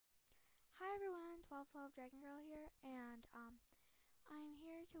1212 Dragon Girl here, and I'm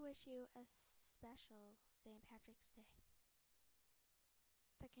here to wish you a special St. Patrick's Day.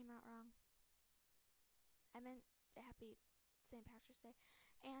 That came out wrong. I meant happy St. Patrick's Day,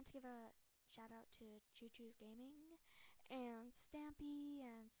 and to give a shout out to Choo Choo's Gaming, and Stampy,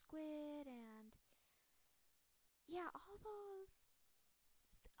 and Squid, and yeah,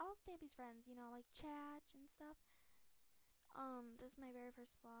 all Stampy's friends, you know, like Chat and stuff. This is my very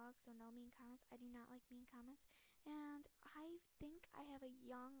first vlog, so no mean comments. I do not like mean comments, and I think I'm gonna have a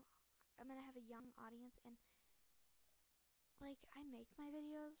young audience, and like I make my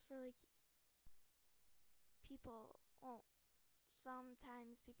videos for like people, well,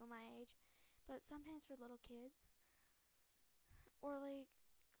 sometimes people my age, but sometimes for little kids, or like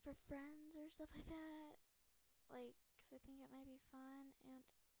for friends or stuff like that, like, 'cause I think it might be fun, and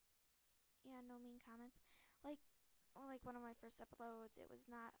yeah, no mean comments. Like one of my first uploads, it was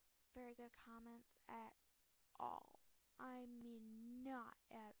not very good comments at all. I mean, not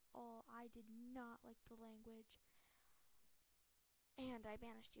at all. I did not like the language, and I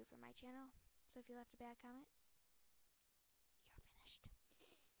banished you from my channel. So if you left a bad comment, you're finished.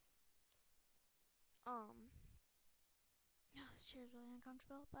 This chair is really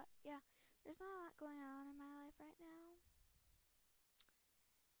uncomfortable, but yeah, there's not a lot going on in my life right now,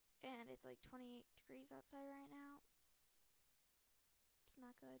 and it's like 28 degrees outside right now. It's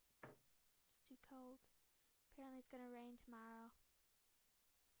not good. It's too cold. Apparently it's gonna rain tomorrow.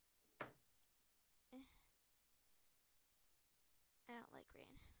 I don't like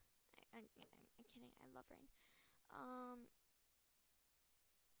rain. I'm kidding. I love rain.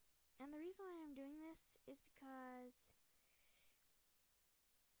 And the reason why I'm doing this is because,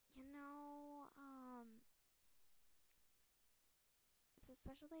 you know, it's a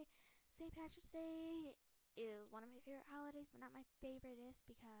special day. St. Patrick's Day is one of my favorite holidays, but not my favoriteest,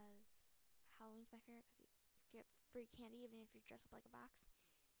 because Halloween's my favorite because you get free candy even if you dress up like a box.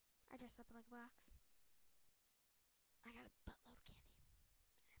 I dress up like a box. I got a buttload of candy.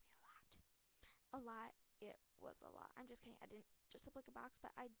 I mean, a lot. A lot. It was a lot. I'm just kidding. I didn't dress up like a box,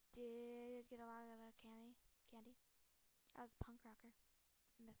 but I did get a lot of candy. I was a punk rocker,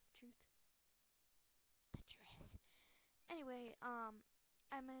 and that's the truth. The truth. Anyway,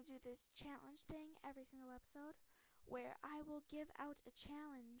 I'm gonna do this challenge thing every single episode, where I will give out a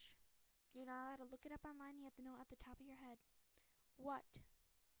challenge. You're not allowed to look it up online. You have to know at the top of your head what.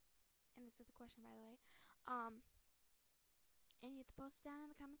 And this is the question, by the way. And you have to post it down in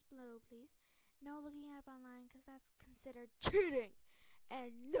the comments below, please. No looking it up online, because that's considered cheating,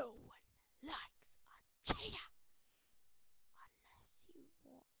 and no one likes a cheater unless you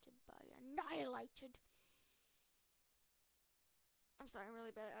want to be annihilated. I'm sorry, I'm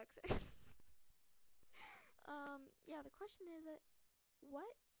really bad at accent. Yeah, the question is,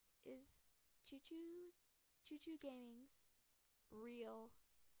 what is Choo Choo Gaming's real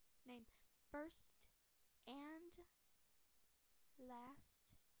name? First and last,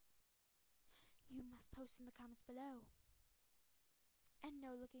 you must post in the comments below. And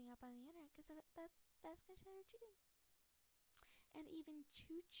no looking up on the internet, because that's considered cheating. And even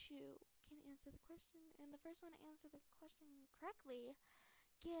Choo Choo can answer the question, and the first one to answer the question correctly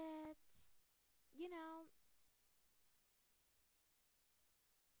gets, you know,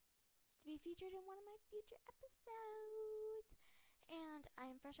 to be featured in one of my future episodes. And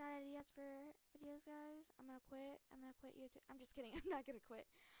I'm fresh out of ideas for videos, guys. I'm gonna quit YouTube. I'm just kidding. I'm not gonna quit.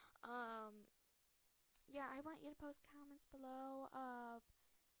 Yeah, I want you to post comments below of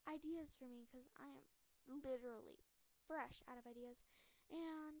ideas for me, because I am literally fresh out of ideas.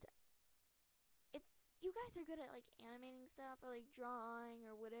 And if you guys are good at like animating stuff, or like drawing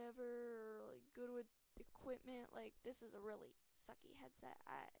or whatever, or like good with equipment, like this is a really sucky headset.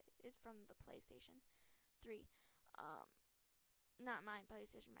 It's from the PlayStation 3. Not mine,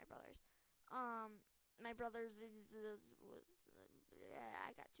 PlayStation, my brother's. My brother's I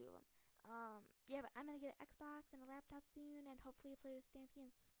got two of them. Yeah, but I'm gonna get an Xbox and a laptop soon, and hopefully play with Stampy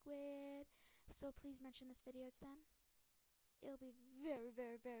and Squid. So please mention this video to them. It'll be very,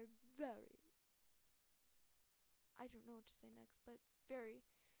 very, very, very, I don't know what to say next, but very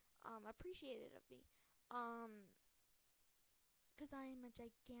appreciated of me. Because I am a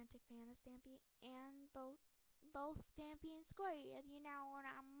gigantic fan of Stampy, and both Stampy and Squid, you know what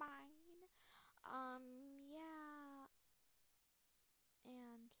I mean. Yeah,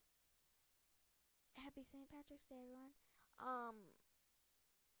 and happy St. Patrick's Day, everyone.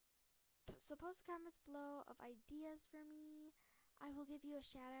 So post the comments below of ideas for me. I will give you a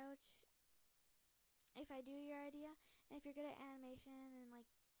shout out if I do your idea. And if you're good at animation and like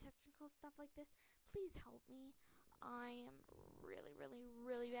technical stuff like this, please help me. I am really, really,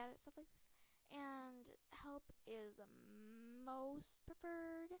 really bad at stuff like this. and help is most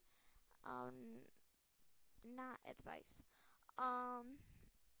preferred. Um, not advice. Um,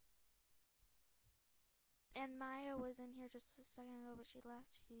 and Maya was in here just a second ago, but she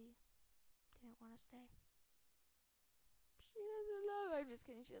left. She didn't want to stay. She doesn't love. I'm just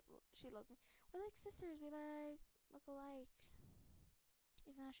kidding. She loves me. We're like sisters. We like look alike,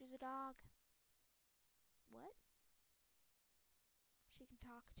 even though she's a dog. What? She can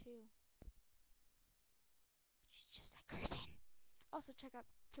talk too. She's just like Griffin. Also check out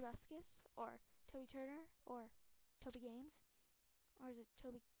Tobuscus or Toby Turner or Toby Games. Or is it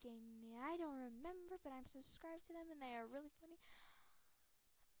Toby Gaming? I don't remember, but I'm subscribed to them and they are really funny.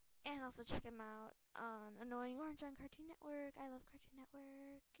 And also check them out on Annoying Orange on Cartoon Network. I love Cartoon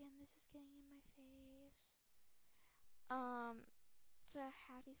Network, and this is getting in my face. So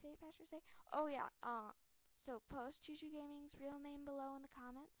happy St. Patrick's Day. Oh yeah, so post Choo Choo Gaming's real name below in the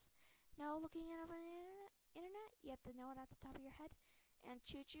comments. No looking it up on the internet. You have to know it at the top of your head. And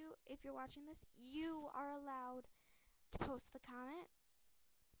Choo Choo, if you're watching this, you are allowed to post the comment,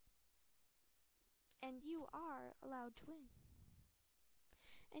 and you are allowed to win.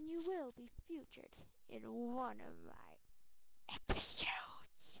 And you will be featured in one of my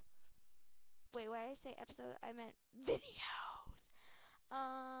episodes. Wait, why did I say episode? I meant videos.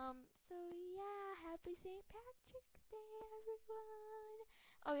 So yeah, happy St. Patrick's Day, everyone.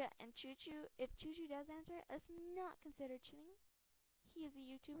 Oh yeah, and Choo Choo, if Choo Choo does answer it, it's not considered cheating. He is a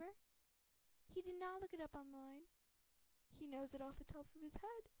YouTuber. He did not look it up online. He knows it off the top of his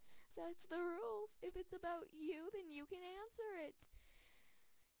head. That's the rules. If it's about you, then you can answer it.